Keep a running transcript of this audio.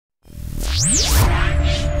The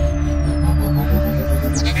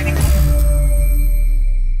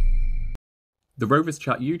Rovers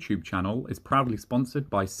Chat YouTube channel is proudly sponsored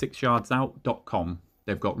by 6yardsout.com.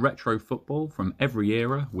 They've got retro football from every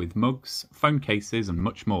era with mugs, phone cases and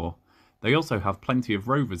much more. They also have plenty of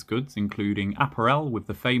Rovers goods, including apparel with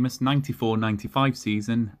the famous 94-95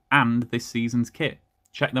 season and this season's kit.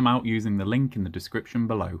 Check them out using the link in the description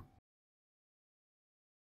below.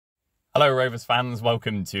 Hello Rovers fans,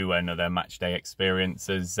 welcome to another Matchday experience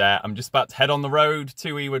as I'm just about to head on the road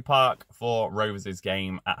to Ewood Park for Rovers'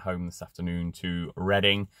 game at home this afternoon to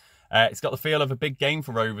Reading. It's got the feel of a big game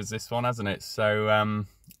for Rovers, this one, hasn't it? So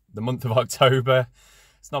the month of October,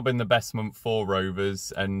 it's not been the best month for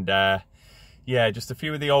Rovers, and yeah, just a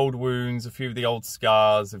few of the old wounds, a few of the old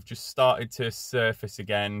scars have just started to surface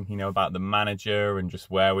again, you know, about the manager and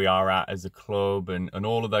just where we are at as a club and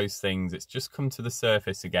all of those things. It's just come to the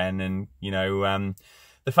surface again, and, you know,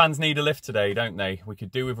 the fans need a lift today, don't they? We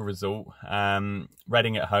could do with a result.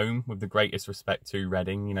 Reading at home, with the greatest respect to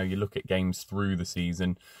Reading, you know, you look at games through the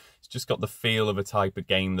season, it's just got the feel of a type of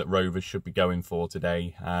game that Rovers should be going for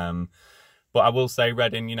today. But I will say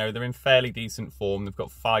Reading, you know, they're in fairly decent form. They've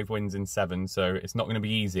got 5 wins in 7, so it's not going to be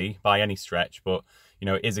easy by any stretch. But, you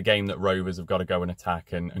know, it is a game that Rovers have got to go and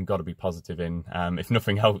attack and got to be positive in. If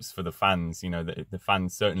nothing else for the fans, you know, the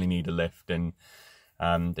fans certainly need a lift. And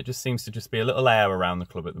there just seems to just be a little air around the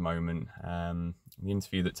club at the moment. The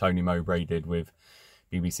interview that Tony Mowbray did with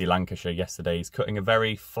BBC Lancashire yesterday is cutting a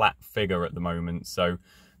very flat figure at the moment. So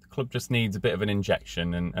the club just needs a bit of an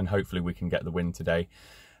injection, and hopefully we can get the win today.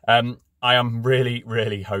 I am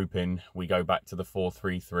really hoping we go back to the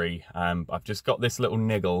 4-3-3. I've just got this little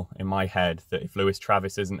niggle in my head that if Lewis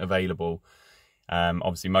Travis isn't available,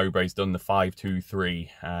 obviously Mowbray's done the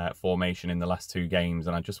 5-2-3 formation in the last 2 games,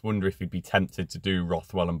 and I just wonder if he'd be tempted to do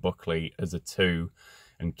Rothwell and Buckley as a 2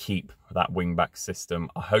 and keep that wing-back system.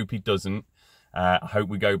 I hope he doesn't. I hope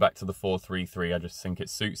we go back to the 4-3-3. I just think it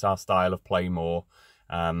suits our style of play more.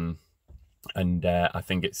 And I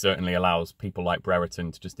think it certainly allows people like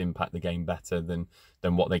Brereton to just impact the game better than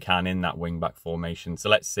what they can in that wing-back formation. So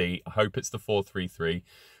let's see. I hope it's the 4-3-3.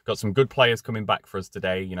 Got some good players coming back for us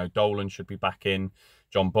today. You know, Dolan should be back in.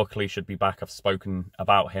 John Buckley should be back. I've spoken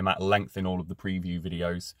about him at length in all of the preview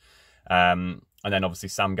videos. And then obviously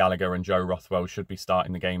Sam Gallagher and Joe Rothwell should be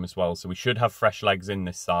starting the game as well. So we should have fresh legs in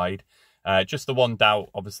this side. Just the one doubt,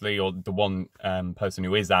 obviously, or the one person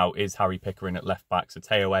who is out is Harry Pickering at left-back. So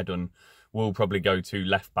Teo Edun will probably go to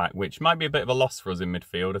left-back, which might be a bit of a loss for us in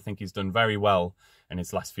midfield. I think he's done very well in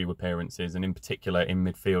his last few appearances, and in particular in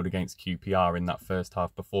midfield against QPR in that first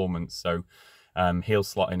half performance. So he'll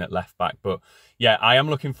slot in at left-back. But yeah, I am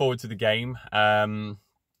looking forward to the game.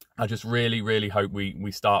 I just really hope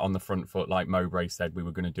we start on the front foot like Mowbray said we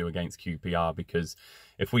were going to do against QPR, because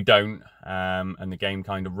if we don't, and the game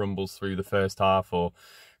kind of rumbles through the first half, or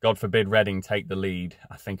God forbid Reading take the lead,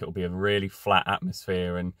 I think it'll be a really flat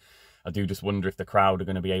atmosphere, and I do just wonder if the crowd are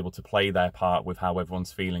going to be able to play their part with how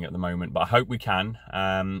everyone's feeling at the moment. But I hope we can.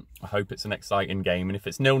 I hope it's an exciting game. And if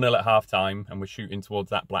it's 0-0 at half-time and we're shooting towards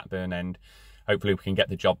that Blackburn end, hopefully we can get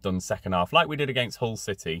the job done second half, like we did against Hull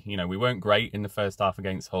City. You know, we weren't great in the first half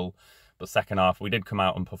against Hull, but second half we did come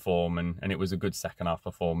out and perform, and it was a good second half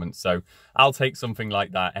performance. So I'll take something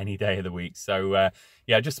like that any day of the week. So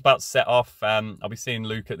yeah, just about to set off. I'll be seeing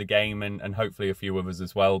Luke at the game, and hopefully a few others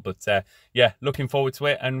as well. But yeah, looking forward to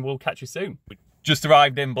it, and we'll catch you soon. Just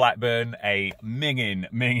arrived in Blackburn, a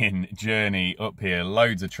minging journey up here,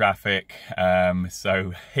 loads of traffic.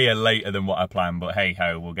 So here later than what I planned, but hey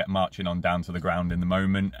ho, we'll get marching on down to the ground in the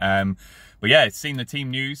moment. But yeah, seen the team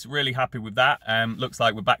news, really happy with that. Looks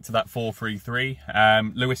like we're back to that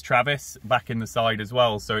 4-3-3. Lewis Travis back in the side as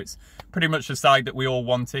well, so it's pretty much the side that we all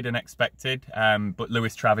wanted and expected. But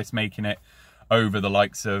Lewis Travis making it over the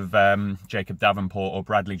likes of Jacob Davenport or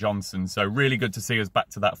Bradley Johnson. So really good to see us back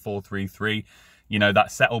to that 4-3-3. You know,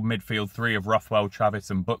 that settled midfield 3 of Rothwell, Travis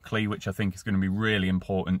and Buckley, which I think is going to be really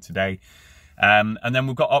important today. And then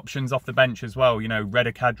we've got options off the bench as well. You know,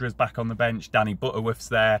 Reda Kadra's back on the bench, Danny Butterworth's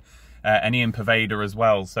there, and Ian Pervader as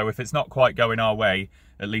well. So if it's not quite going our way,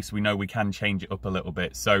 at least we know we can change it up a little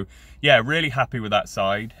bit. So yeah, really happy with that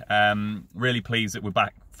side. Really pleased that we're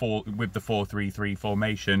back with the 4-3-3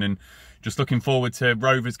 formation, and just looking forward to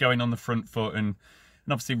Rovers going on the front foot and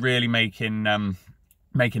obviously really making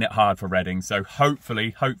it hard for Reading. So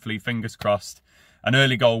hopefully, fingers crossed, an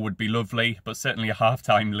early goal would be lovely, but certainly a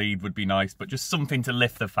half-time lead would be nice. But just something to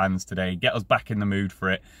lift the fans today, get us back in the mood for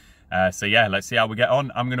it. So yeah, let's see how we get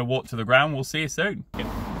on. I'm going to walk to the ground. We'll see you soon.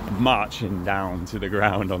 Marching down to the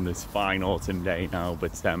ground on this fine autumn day now,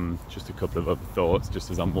 but just a couple of other thoughts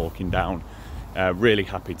just as I'm walking down. Really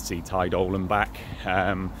happy to see Dolan back.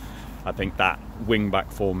 I think that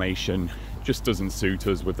wing-back formation just doesn't suit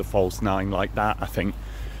us with the false 9 like that. I think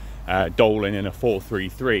Dolan in a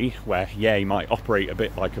 4-3-3, where he might operate a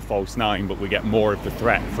bit like a false 9, but we get more of the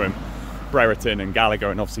threat from Brereton and Gallagher,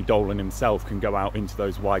 and obviously Dolan himself can go out into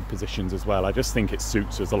those wide positions as well. I just think it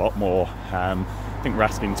suits us a lot more. I think we're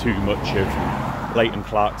asking too much of Leighton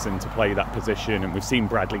Clarkson to play that position, and we've seen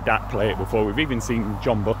Bradley Datt play it before. We've even seen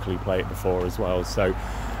John Buckley play it before as well. So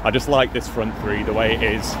I just like this front three the way it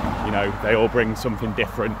is. You know, they all bring something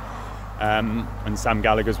different. And Sam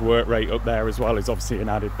Gallagher's work rate up there as well is obviously an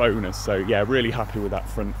added bonus. So yeah, really happy with that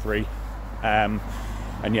front three. And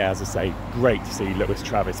yeah, as I say, great to see Lewis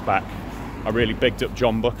Travis back. I really bigged up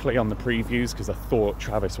John Buckley on the previews because I thought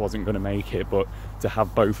Travis wasn't going to make it, but to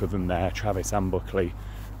have both of them there, Travis and Buckley,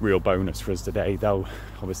 real bonus for us today. They'll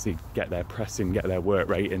obviously get their pressing, get their work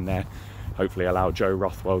rate in there, hopefully allow Joe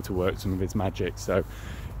Rothwell to work some of his magic. So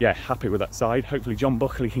yeah, happy with that side. Hopefully John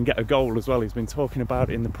Buckley can get a goal as well. He's been talking about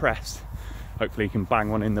it in the press. Hopefully he can bang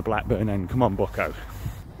one in the Blackburn end. Come on, Bucko.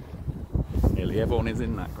 Nearly everyone is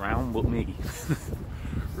in that ground but me.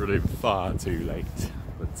 Running far too late.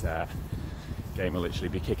 But game will literally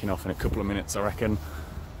be kicking off in a couple of minutes, I reckon.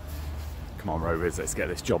 Come on, Rovers, let's get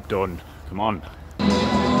this job done. Come on.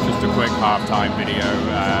 Just a quick half-time video.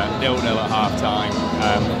 0-0 at half-time.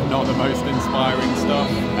 Not the most inspiring stuff.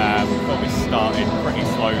 But we started pretty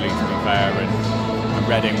slowly, to be fair, and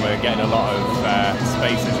Reading were getting a lot of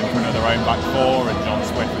spaces in front of their own back four, and John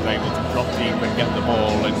Swift was able to drop deep and get the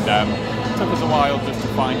ball, and it took us a while just to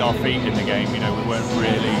find our feet in the game. You know, we weren't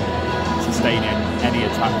really sustaining any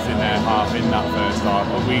attacks in their half in that first half,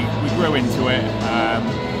 but we grew into it.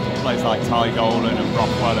 Players like Dolan and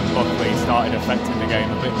Rothwell and Buckley started affecting the game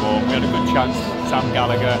a bit more. We had a good chance. Sam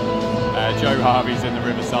Gallagher, Joe Harvey's in the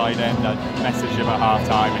Riverside end. I messaged him at half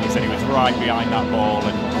time and he said he was right behind that ball,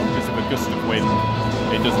 and just with a gust of wind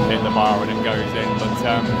it doesn't hit the bar and it goes in. But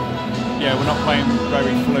yeah, we're not playing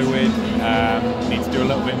very fluid. Need to do a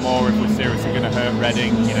little bit more if we're seriously going to hurt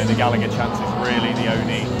Reading. You know, the Gallagher chance is really the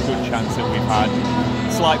only good chance that we've had.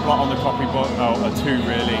 Slight blot on the copybook, or two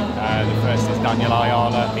really. The first is Daniel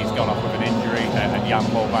Ayala. He's gone off with an injury, and Jan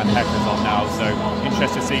Paul van Hecker's on now. So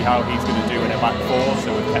interested to see how he's going to do in a back four.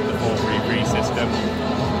 So we've kept the 4-3-3 system.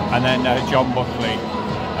 And then John Buckley,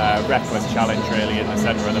 reckless challenge really in the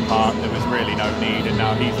centre of the park. There was really no need, and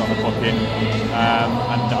now he's on the booking.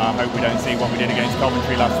 And I hope we don't see what we did against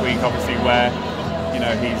Coventry last week, obviously, where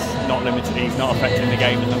he's not limited, he's not affecting the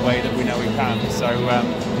game in the way that we know he can. So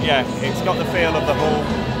yeah, it's got the feel of the Hull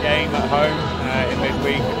game at home in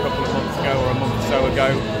midweek a couple of months ago, or a month or so ago,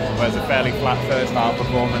 where it was a fairly flat first half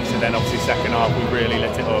performance, and then obviously second half we really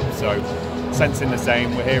lit it up. So sensing the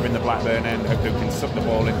same. We're here in the Blackburn end, who can suck the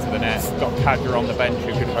ball into the net. Got Cadger on the bench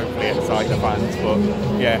who could hopefully excite the fans, but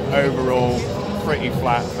yeah, overall pretty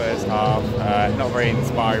flat first half, not very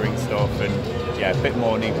inspiring stuff, and yeah, a bit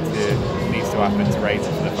more needs to happen to raise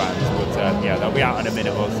it for the fans. But yeah, they'll be out in a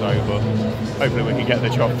minute or so, but hopefully we can get the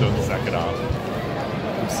job done the second half.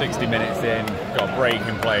 60 minutes in, got a break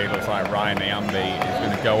in play. Looks like Ryan Nyambi is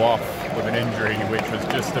going to go off with an injury, which was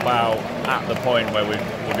just about at the point where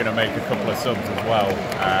we're going to make a couple of subs as well.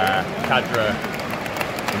 Cadra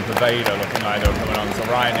and Paveda looking like they're coming on, so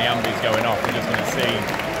Ryan Nyambi's going off. We're just going to see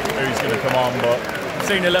who's going to come on, but I've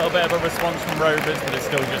seen a little bit of a response from Rovers, but it's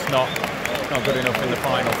still just not good enough in the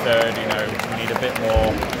final third. You know, we need a bit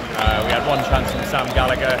more. We had one chance from Sam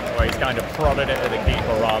Gallagher where he's kind of prodded it at the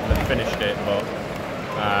keeper rather than finished it, but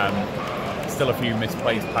still a few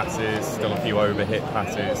misplaced passes, still a few overhit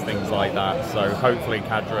passes, things like that. So hopefully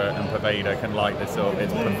Cadra and Paveda can light this up.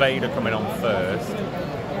 It's Paveda coming on first.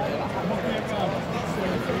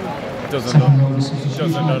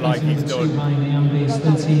 Doesn't look like he's done.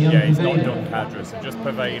 Yeah, he's not done Cadra, so just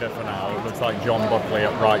Paveda for now. It looks like John Buckley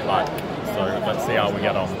at right back. So let's see how we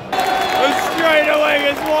get on. And straight away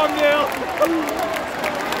it's 1-0.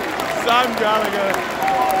 Sam Gallagher.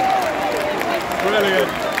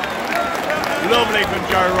 Brilliant. Lovely from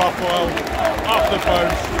Joe Rothwell. Off the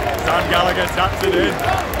post. Sam Gallagher taps it in.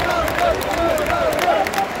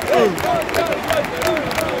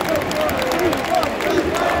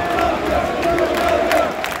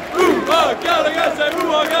 Gallagher, say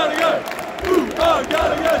Gallagher!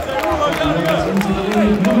 Gallagher, say Gallagher!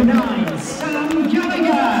 Number 9, Sam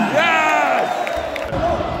Gallagher! Yes!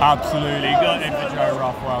 Absolutely gutted for Joe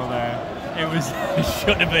Rothwell there. It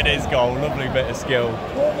should have been his goal. Lovely bit of skill,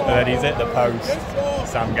 but then he's hit the post.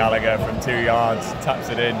 Sam Gallagher from 2 yards taps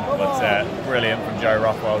it in, but brilliant from Joe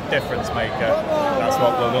Rothwell. Difference maker. That's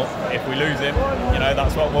what we'll. If we lose him,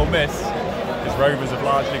 that's what we'll miss, because Rovers have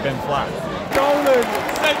largely been flat. Dolan,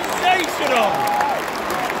 sensation! Feasted on.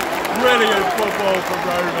 Brilliant football from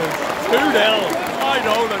Rovers. 2-0. By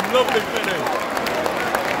Dolan. Lovely finish.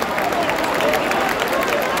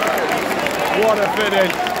 What a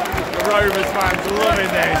finish. The Rovers fans loving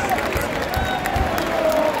this.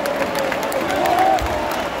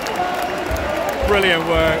 Brilliant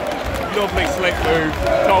work. Lovely slick move.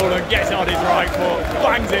 Dolan gets on his right foot,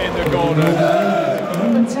 bangs it in the corner.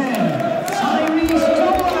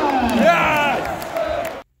 Yes!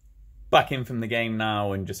 Back in from the game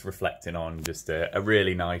now and just reflecting on just a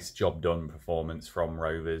really nice job done performance from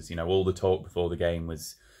Rovers. You know, all the talk before the game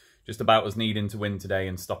was just about us needing to win today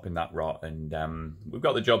and stopping that rot. And we've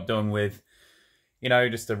got the job done with, you know,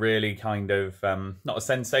 just a really kind of, not a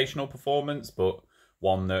sensational performance, but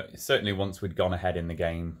one that certainly once we'd gone ahead in the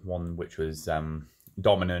game, one which was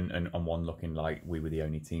dominant and one looking like we were the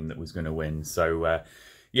only team that was going to win. So,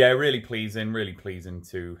 yeah, really pleasing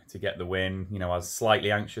to get the win. You know, I was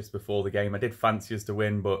slightly anxious before the game. I did fancy us to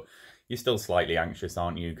win, but you're still slightly anxious,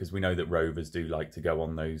 aren't you? Because we know that Rovers do like to go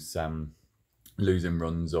on those losing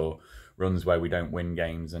runs or runs where we don't win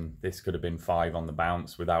games, and this could have been 5 on the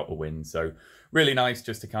bounce without a win. So really nice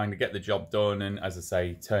just to kind of get the job done and, as I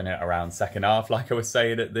say, turn it around second half, like I was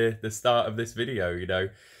saying at the start of this video. You know,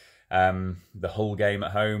 the Hull game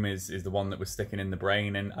at home is the one that was sticking in the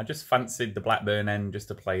brain, and I just fancied the Blackburn end just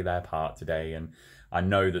to play their part today. And I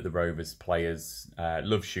know that the Rovers players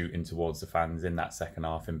love shooting towards the fans in that second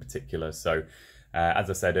half in particular. So as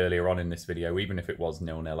I said earlier on in this video, even if it was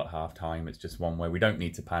 0-0 at half time, it's just one where we don't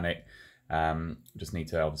need to panic. Just need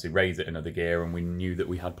to obviously raise it another gear, and we knew that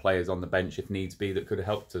we had players on the bench if needs be that could have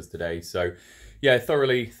helped us today. So yeah,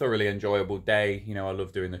 thoroughly enjoyable day. You know, I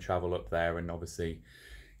love doing the travel up there, and obviously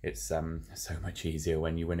it's so much easier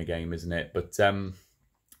when you win a game, isn't it? But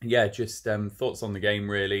yeah, just thoughts on the game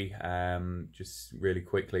really. Just really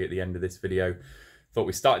quickly at the end of this video, thought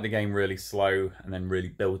we started the game really slow and then really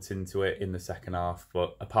built into it in the second half.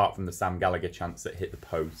 But apart from the Sam Gallagher chance that hit the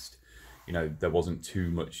post, you know, there wasn't too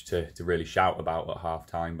much to really shout about at half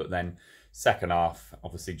time. But then second half,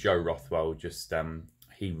 obviously Joe Rothwell just,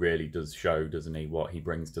 he really does show, doesn't he, what he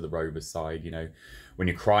brings to the Rovers side. You know, when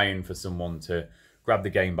you're crying for someone to grab the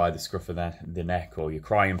game by the scruff of the neck, or you're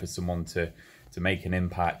crying for someone to make an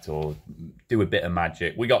impact or do a bit of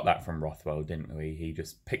magic. We got that from Rothwell, didn't we? He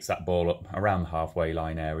just picks that ball up around the halfway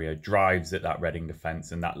line area, drives at that Reading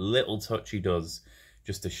defence, and that little touch he does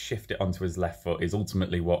just to shift it onto his left foot is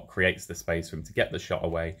ultimately what creates the space for him to get the shot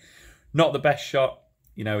away. Not the best shot,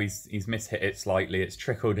 you know, he's mishit it slightly, it's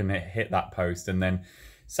trickled and it hit that post. And then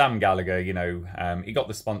Sam Gallagher, you know, he got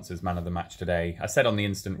the sponsors man of the match today. I said on the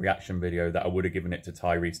instant reaction video that I would have given it to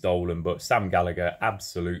Tyrese Dolan, but Sam Gallagher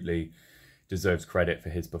absolutely deserves credit for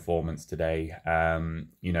his performance today.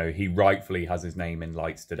 You know, he rightfully has his name in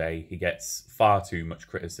lights today. He gets far too much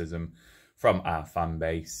criticism from our fan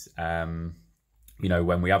base. You know,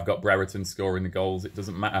 when we have got Brereton scoring the goals, it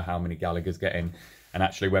doesn't matter how many Gallagher's getting. And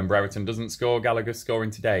actually, when Brereton doesn't score, Gallagher's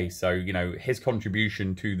scoring today. So, you know, his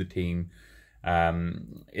contribution to the team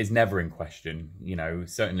is never in question. You know,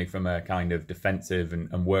 certainly from a kind of defensive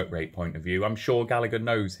and work rate point of view, I'm sure Gallagher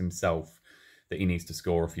knows himself that he needs to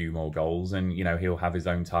score a few more goals, and, you know, he'll have his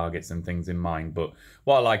own targets and things in mind. But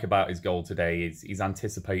what I like about his goal today is he's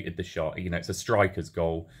anticipated the shot. You know, it's a striker's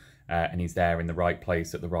goal. And he's there in the right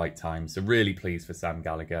place at the right time. So really pleased for Sam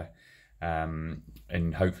Gallagher.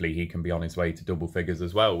 And hopefully he can be on his way to double figures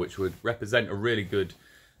as well, which would represent a really good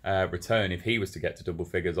return if he was to get to double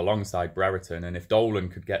figures alongside Brereton. And if Dolan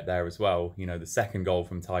could get there as well, you know, the second goal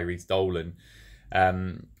from Tyrese Dolan,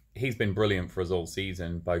 he's been brilliant for us all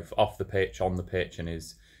season, both off the pitch, on the pitch, and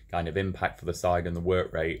his kind of impact for the side and the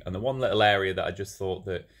work rate. And the one little area that I just thought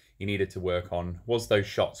that he needed to work on was those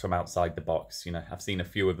shots from outside the box. You know, I've seen a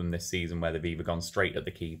few of them this season where they've either gone straight at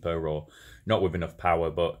the keeper or not with enough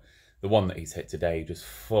power, but the one that he's hit today, just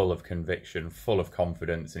full of conviction, full of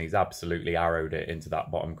confidence, and he's absolutely arrowed it into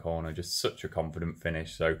that bottom corner. Just such a confident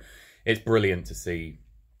finish. So it's brilliant to see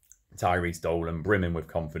Tyrese Dolan brimming with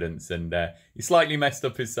confidence, and he slightly messed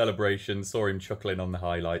up his celebration. Saw him chuckling on the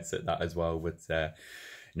highlights at that as well, but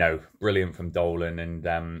no, brilliant from Dolan. And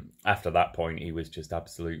after that point, he was just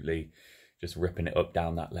absolutely just ripping it up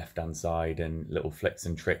down that left-hand side and little flicks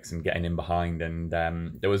and tricks and getting in behind. And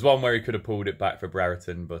there was one where he could have pulled it back for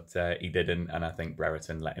Brereton, but he didn't. And I think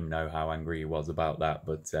Brereton let him know how angry he was about that.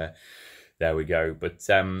 But there we go. But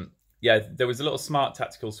yeah, there was a little smart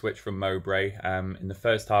tactical switch from Mowbray. In the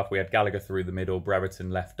first half, we had Gallagher through the middle,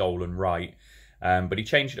 Brereton left, Dolan right. But he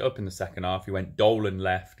changed it up in the second half. He went Dolan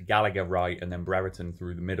left, Gallagher right, and then Brereton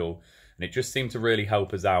through the middle. And it just seemed to really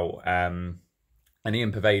help us out. And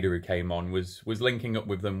Ian Poveda, who came on, was linking up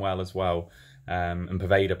with them well as well. And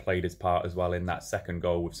Poveda played his part as well in that second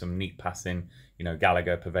goal with some neat passing. You know,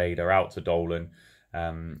 Gallagher, Poveda out to Dolan.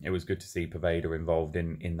 It was good to see Poveda involved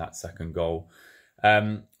in that second goal.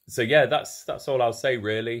 So yeah, that's all I'll say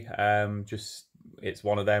really. Just it's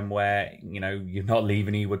one of them where, you know, you're not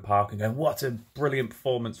leaving Ewood Park and going, what a brilliant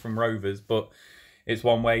performance from Rovers, but it's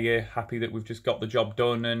one where you're happy that we've just got the job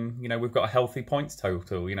done, and, you know, we've got a healthy points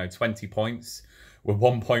total, you know, 20 points. We're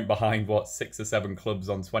 1 point behind, what, 6 or 7 clubs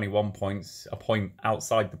on 21 points, a point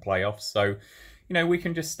outside the playoffs. So, you know, we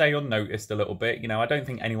can just stay unnoticed a little bit. You know, I don't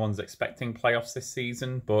think anyone's expecting playoffs this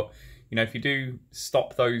season, but, you know, if you do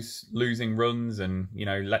stop those losing runs and, you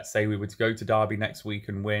know, let's say we were to go to Derby next week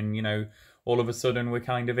and win, you know, all of a sudden we're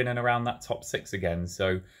kind of in and around that top 6 again.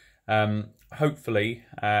 So hopefully,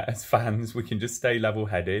 as fans, we can just stay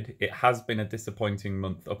level-headed. It has been a disappointing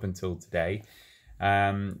month up until today.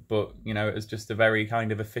 But, you know, it was just a very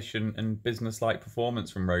kind of efficient and business-like performance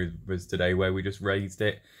from Rovers today, where we just raised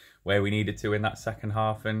it where we needed to in that second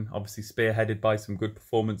half, and obviously spearheaded by some good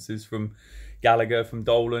performances from Gallagher, from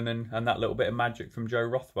Dolan, and that little bit of magic from Joe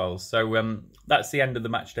Rothwell. So that's the end of the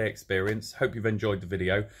matchday experience. Hope you've enjoyed the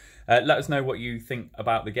video. Let us know what you think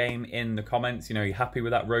about the game in the comments. You know, are you happy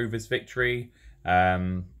with that Rovers victory?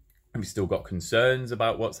 Have you still got concerns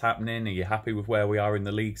about what's happening? Are you happy with where we are in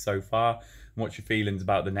the league so far? And what's your feelings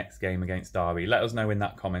about the next game against Derby? Let us know in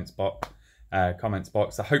that comments box.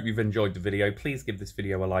 I hope you've enjoyed the video. Please give this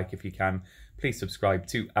video a like if you can. Please subscribe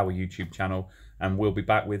to our YouTube channel, and we'll be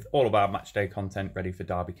back with all of our matchday content ready for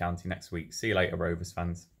Derby County next week. See you later, Rovers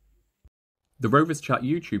fans. The Rovers Chat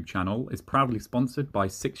YouTube channel is proudly sponsored by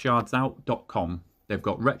 6yardsout.com. They've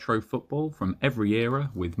got retro football from every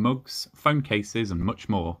era with mugs, phone cases and much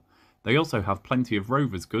more. They also have plenty of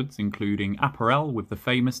Rovers goods, including apparel with the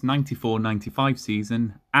famous 94-95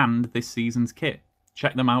 season and this season's kit.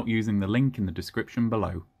 Check them out using the link in the description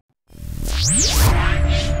below.